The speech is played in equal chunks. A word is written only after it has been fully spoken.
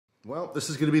Well, this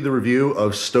is going to be the review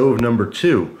of stove number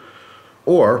 2,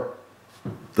 or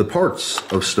the parts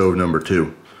of stove number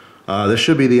 2. This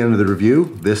should be the end of the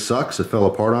review. This sucks, it fell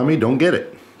apart on me, don't get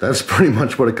it. That's pretty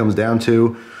much what it comes down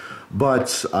to,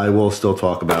 but I will still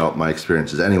talk about my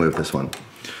experiences anyway with this one.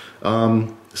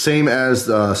 Same as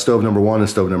stove number 1 and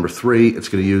stove number 3, it's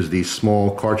going to use these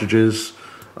small cartridges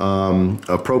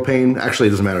of propane. Actually, it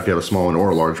doesn't matter if you have a small one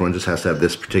or a large one, it just has to have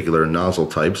this particular nozzle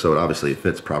type, so it obviously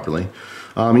fits properly.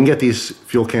 You can get these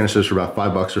fuel canisters for about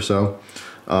 $5 or so.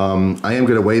 I am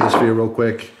going to weigh this for you real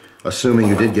quick, assuming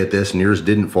you did get this and yours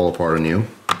didn't fall apart on you.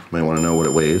 You might want to know what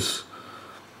it weighs.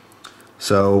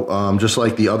 So just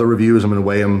like the other reviews, I'm going to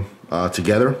weigh them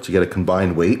together to get a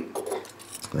combined weight.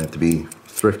 I have to be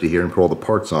thrifty here and put all the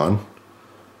parts on,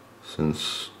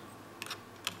 since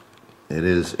it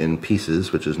is in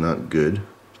pieces, which is not good.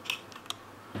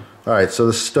 Alright, so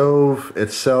the stove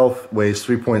itself weighs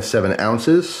 3.7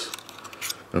 ounces.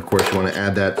 And of course you want to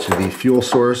add that to the fuel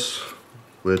source,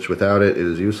 which without it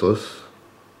is useless.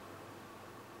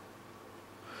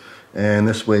 And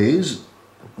this weighs,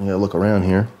 I'm going to look around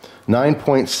here,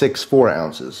 9.64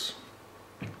 ounces.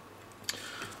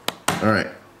 Alright,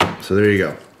 so there you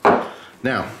go.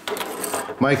 Now,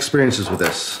 my experiences with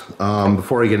this,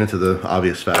 before I get into the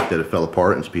obvious fact that it fell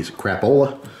apart and it's a piece of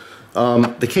crapola.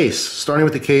 The case, starting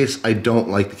with the case, I don't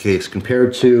like the case.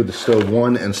 Compared to the stove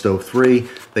 1 and stove 3,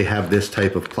 they have this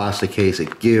type of plastic case.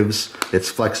 It gives, it's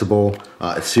flexible,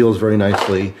 it seals very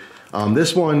nicely.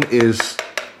 This one is,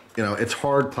 you know, it's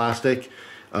hard plastic.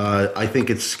 I think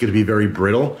it's going to be very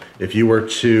brittle. If you were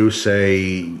to say,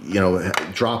 you know,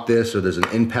 drop this or there's an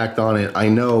impact on it, I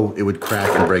know it would crack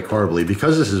and break horribly.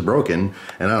 Because this is broken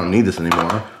and I don't need this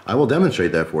anymore, I will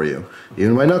demonstrate that for you,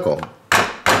 even by knuckle.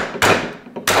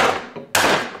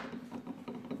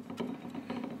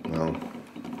 Well,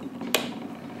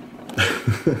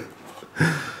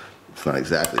 it's not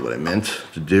exactly what I meant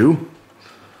to do.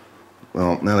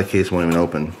 Well, now the case won't even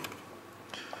open.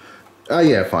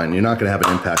 Yeah, fine. You're not going to have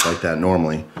an impact like that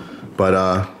normally. But,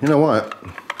 you know what?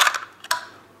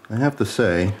 I have to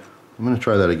say, I'm going to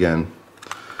try that again,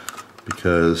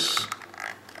 because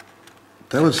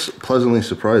that was pleasantly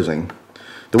surprising.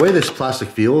 The way this plastic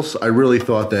feels, I really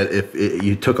thought that if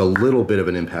you took a little bit of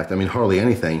an impact, I mean hardly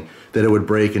anything, that it would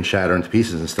break and shatter into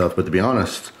pieces and stuff. But to be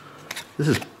honest, this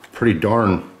is pretty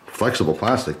darn flexible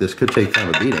plastic. This could take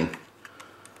kind of a beating.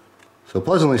 So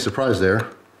pleasantly surprised there.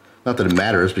 Not that it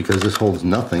matters, because this holds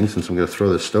nothing, since I'm going to throw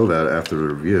this stove out after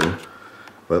the review.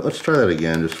 But let's try that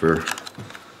again, just for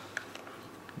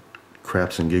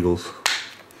craps and giggles.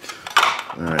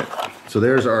 Alright, so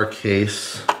there's our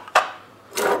case.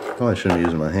 Probably shouldn't be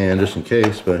using my hand, just in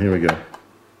case, but here we go.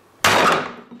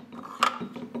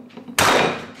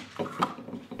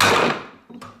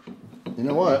 You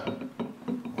know what?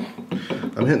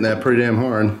 I'm hitting that pretty damn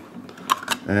hard,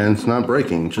 and it's not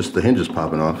breaking, just the hinge is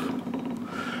popping off.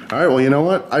 Alright, well, you know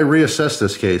what? I reassessed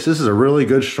this case. This is a really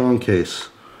good, strong case.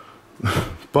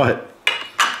 But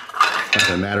it's not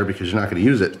going to matter, because you're not going to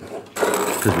use it.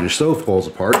 Because when your stove falls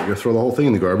apart, you're going to throw the whole thing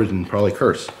in the garbage and probably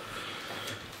curse.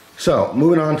 So,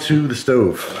 moving on to the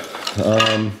stove.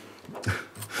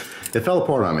 It fell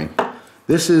apart on me.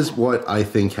 This is what I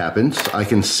think happens. I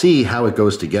can see how it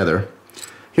goes together.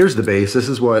 Here's the base. This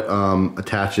is what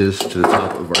attaches to the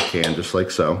top of our can, just like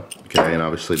so. Okay, and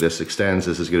obviously this extends.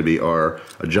 This is going to be our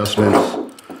adjustments.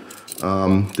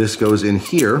 This goes in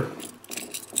here,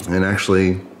 and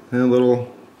actually a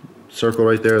little circle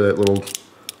right there, that little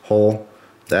hole,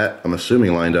 that I'm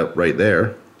assuming lined up right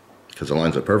there, because it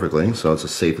lines up perfectly, so it's a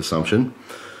safe assumption.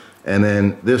 And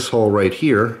then this hole right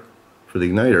here for the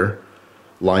igniter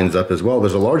lines up as well.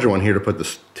 There's a larger one here to put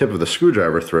the tip of the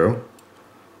screwdriver through.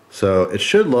 So it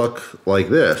should look like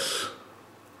this.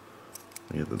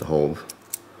 Let me get the hold.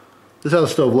 This is how the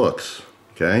stove looks,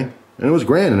 okay? And it was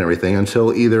grand and everything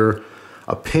until either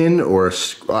a pin or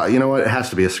a, you know what, it has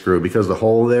to be a screw, because the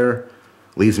hole there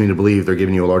leads me to believe they're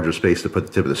giving you a larger space to put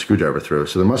the tip of the screwdriver through.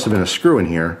 So there must have been a screw in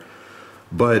here,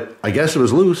 but I guess it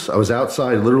was loose. I was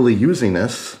outside literally using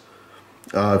this,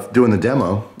 doing the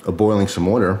demo of boiling some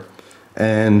water.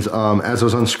 And as I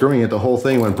was unscrewing it, the whole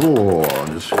thing went and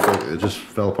it just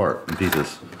fell apart in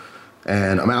pieces.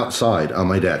 And I'm outside on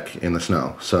my deck in the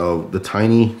snow. So the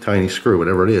tiny, tiny screw,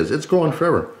 whatever it is, it's gone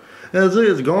forever.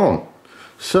 It's gone.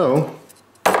 So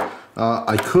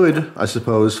I could, I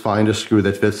suppose, find a screw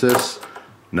that fits this.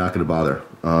 Not going to bother.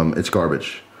 It's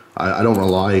garbage. I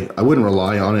wouldn't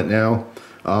rely on it now.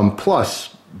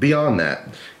 Plus, beyond that,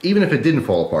 even if it didn't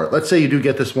fall apart, let's say you do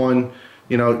get this one,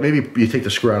 you know, maybe you take the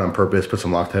screw out on purpose, put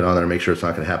some Loctite on there and make sure it's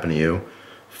not going to happen to you.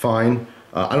 Fine.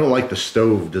 I don't like the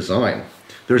stove design.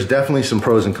 There's definitely some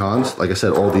pros and cons. Like I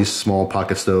said, all these small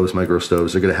pocket stoves, micro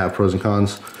stoves, they're gonna have pros and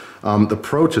cons. The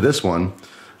pro to this one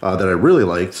that I really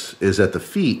liked is that the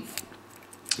feet,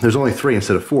 there's only 3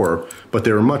 instead of 4, but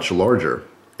they're much larger.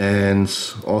 And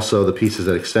also the pieces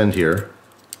that extend here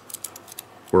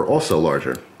were also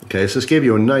larger. Okay, so this gave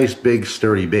you a nice, big,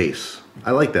 sturdy base.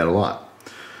 I like that a lot.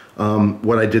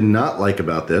 What I did not like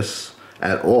about this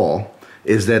at all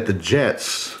is that the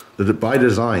jets, by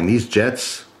design, these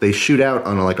jets, they shoot out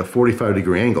on like a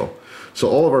 45-degree angle. So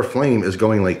all of our flame is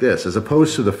going like this, as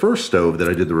opposed to the first stove that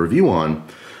I did the review on.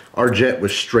 Our jet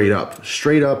was straight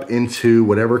up into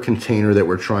whatever container that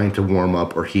we're trying to warm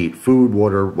up or heat, food,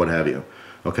 water, what have you.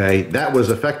 Okay, that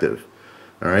was effective.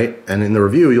 All right, and in the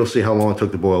review, you'll see how long it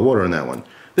took to boil water in that one.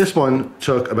 This one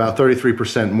took about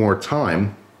 33% more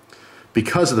time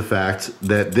because of the fact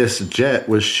that this jet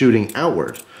was shooting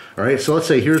outward. All right, so let's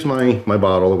say here's my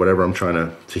bottle or whatever I'm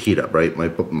trying to heat up, right? My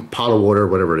pot of water,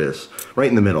 whatever it is, right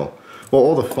in the middle. Well,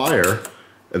 all the fire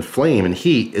and flame and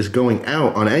heat is going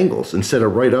out on angles instead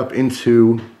of right up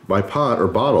into my pot or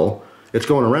bottle. It's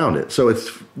going around it. So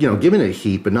it's, you know, giving it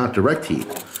heat, but not direct heat.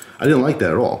 I didn't like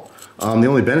that at all. The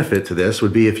only benefit to this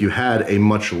would be if you had a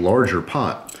much larger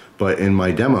pot. But in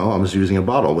my demo, I was using a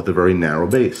bottle with a very narrow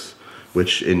base,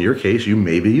 which in your case, you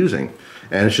may be using.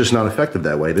 And it's just not effective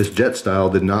that way. This jet style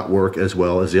did not work as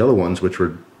well as the other ones, which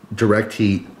were direct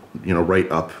heat, you know,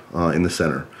 right up in the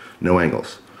center, no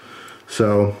angles.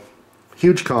 So,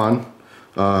 huge con,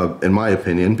 in my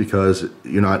opinion, because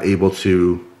you're not able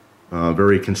to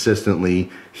very consistently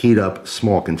heat up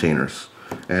small containers.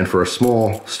 And for a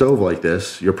small stove like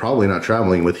this, you're probably not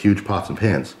traveling with huge pots and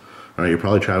pans. All right, you're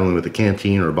probably traveling with a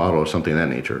canteen or a bottle or something of that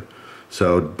nature.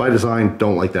 So by design,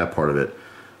 don't like that part of it.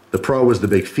 The pro was the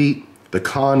big feet. The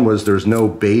con was there's no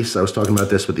base. I was talking about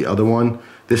this with the other one.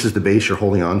 This is the base you're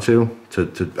holding on to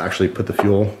actually put the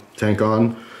fuel tank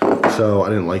on. So I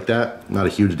didn't like that. Not a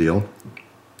huge deal.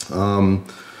 The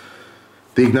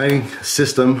igniting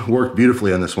system worked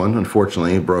beautifully on this one.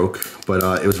 Unfortunately, it broke,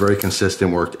 but it was very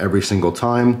consistent, worked every single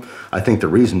time. I think the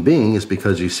reason being is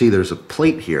because you see there's a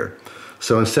plate here.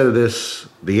 So instead of this,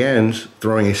 the end,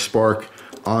 throwing a spark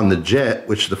on the jet,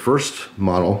 which the first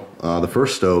model, the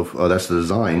first stove, that's the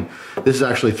design, this is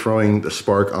actually throwing the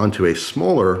spark onto a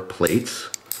smaller plate,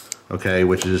 okay,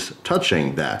 which is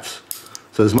touching that.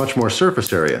 So there's much more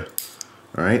surface area,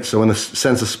 all right? So when it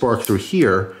sends a spark through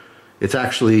here, it's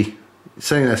actually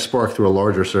sending that spark through a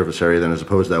larger surface area than as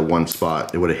opposed to that one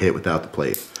spot it would have hit without the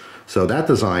plate. So that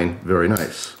design, very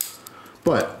nice.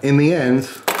 But in the end, it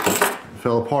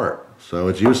fell apart. So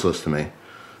it's useless to me.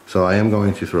 So I am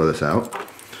going to throw this out.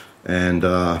 And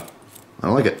I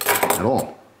don't like it at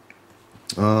all.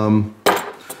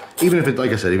 Even if it,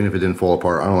 like I said, even if it didn't fall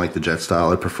apart, I don't like the jet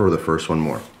style. I prefer the first one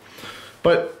more.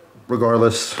 But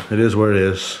regardless, it is what it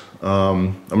is.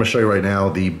 I'm going to show you right now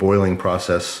the boiling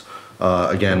process.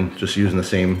 Again, just using the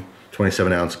same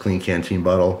 27-ounce clean canteen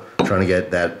bottle, trying to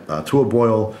get that to a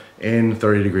boil in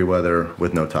 30-degree weather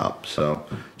with no top. So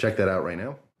check that out right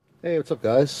now. Hey, what's up,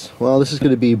 guys? Well, this is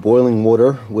going to be boiling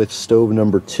water with stove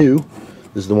number 2.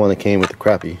 This is the one that came with the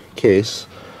crappy case.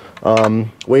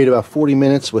 Waited about 40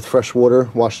 minutes with fresh water,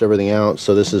 washed everything out.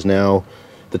 So this is now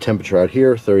the temperature out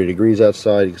here, 30 degrees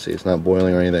outside. You can see it's not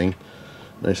boiling or anything.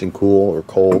 Nice and cool or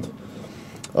cold.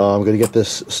 I'm going to get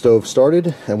this stove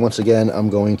started, and once again I'm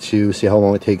going to see how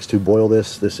long it takes to boil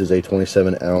this. This is a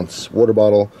 27-ounce water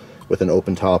bottle with an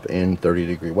open top in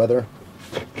 30-degree weather.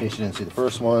 In case you didn't see the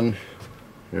first one,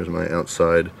 here's my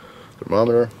outside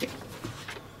thermometer.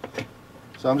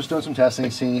 So I'm just doing some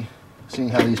testing, seeing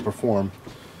how these perform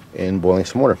in boiling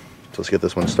some water. So let's get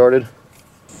this one started.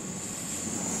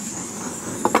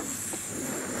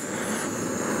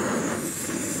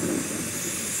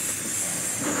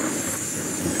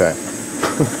 Okay.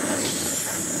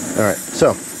 Alright,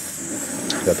 so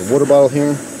got the water bottle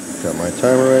here, got my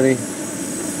timer ready.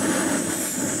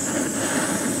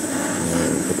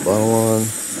 And put the bottle on.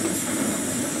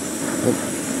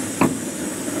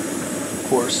 Of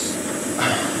course,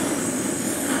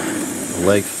 the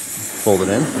leg folded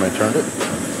in when I turned it.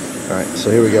 Alright,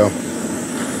 so here we go.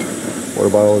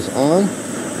 Water bottle is on,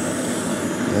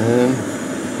 and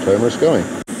timer's going.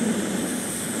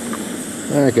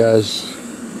 Alright, guys.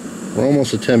 We're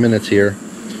almost at 10 minutes here.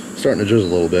 Starting to drizzle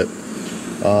a little bit.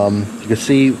 You can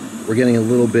see we're getting a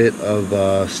little bit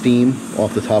of steam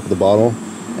off the top of the bottle,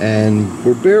 and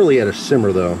we're barely at a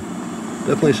simmer though.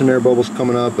 Definitely some air bubbles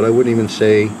coming up, but I wouldn't even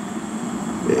say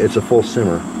it's a full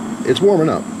simmer. It's warming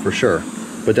up for sure,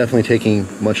 but definitely taking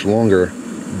much longer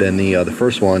than the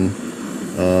first one.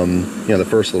 You know, the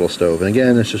first little stove. And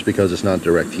again, it's just because it's not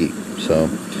direct heat. So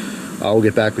I'll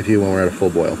get back with you when we're at a full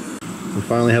boil. we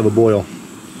finally have a boil.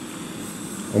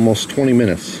 Almost 20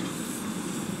 minutes.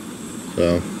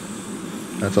 So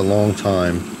that's a long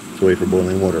time to wait for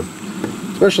boiling water,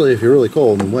 especially if you're really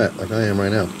cold and wet like I am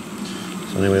right now.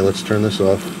 So anyway, let's turn this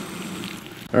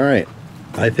off. All right,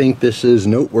 I think this is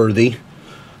noteworthy.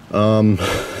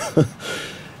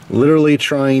 Literally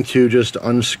trying to just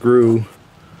unscrew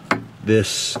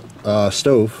this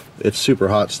stove. It's super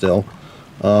hot still.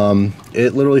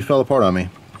 It literally fell apart on me.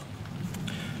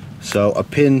 So a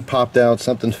pin popped out,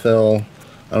 something fell,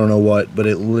 I don't know what, but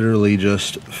it literally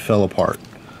just fell apart.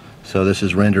 So this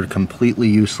is rendered completely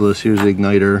useless. Here's the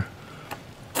igniter.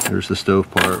 Here's the stove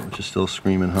part, which is still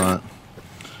screaming hot.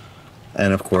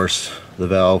 And of course, the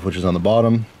valve, which is on the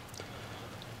bottom.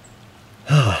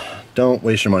 Don't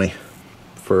waste your money.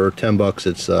 For 10 bucks,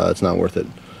 it's not worth it.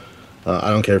 I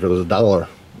don't care if it was $1.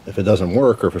 If it doesn't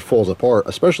work or if it falls apart,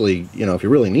 especially, you know, if you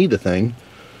really need the thing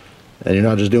and you're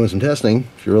not just doing some testing,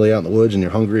 if you're really out in the woods and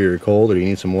you're hungry or you're cold or you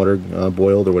need some water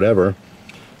boiled or whatever,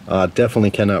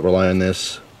 definitely cannot rely on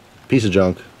this. Piece of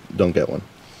junk, don't get one.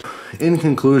 In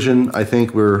conclusion, I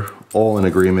think we're all in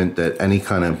agreement that any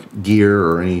kind of gear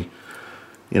or any,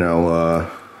 you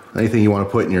know, anything you want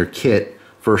to put in your kit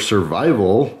for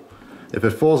survival, if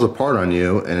it falls apart on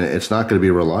you and it's not going to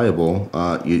be reliable,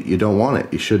 you don't want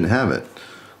it. You shouldn't have it.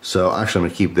 So actually I'm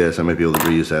going to keep this. I might be able to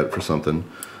reuse that for something.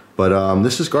 But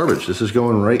this is garbage. This is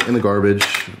going right in the garbage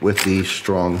with the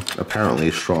strong, apparently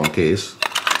strong case.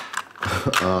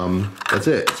 That's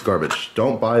it. It's garbage.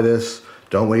 Don't buy this.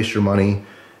 Don't waste your money.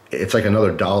 It's like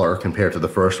another $1 compared to the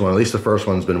first one. At least the first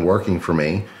one's been working for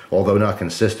me, although not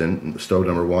consistent. Stove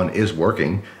number 1 is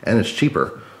working and it's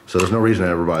cheaper. So there's no reason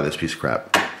to ever buy this piece of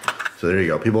crap. So there you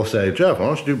go. People say, Jeff, why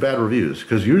don't you do bad reviews?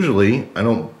 Because usually I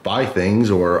don't buy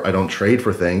things or I don't trade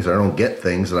for things or I don't get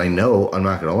things that I know I'm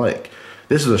not going to like.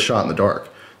 This is a shot in the dark.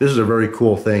 This is a very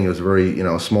cool thing. It was a very, you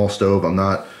know, small stove. I'm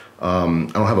not, I don't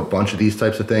have a bunch of these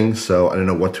types of things, so I don't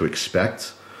know what to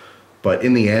expect. But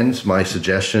in the end, my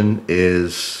suggestion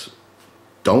is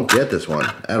don't get this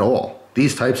one at all.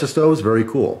 These types of stoves, very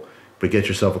cool. But get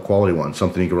yourself a quality one,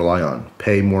 something you can rely on.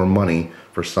 Pay more money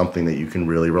for something that you can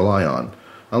really rely on.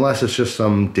 Unless it's just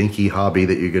some dinky hobby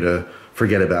that you're gonna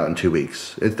forget about in 2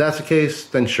 weeks. If that's the case,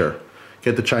 then sure.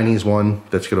 Get the Chinese one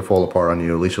that's gonna fall apart on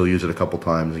you. At least you'll use it a couple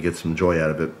times and get some joy out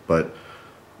of it. But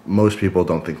most people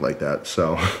don't think like that.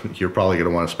 So you're probably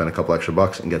gonna wanna spend a couple extra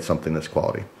bucks and get something that's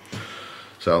quality.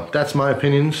 So that's my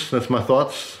opinions, that's my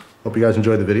thoughts. Hope you guys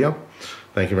enjoyed the video.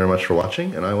 Thank you very much for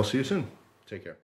watching, and I will see you soon. Take care.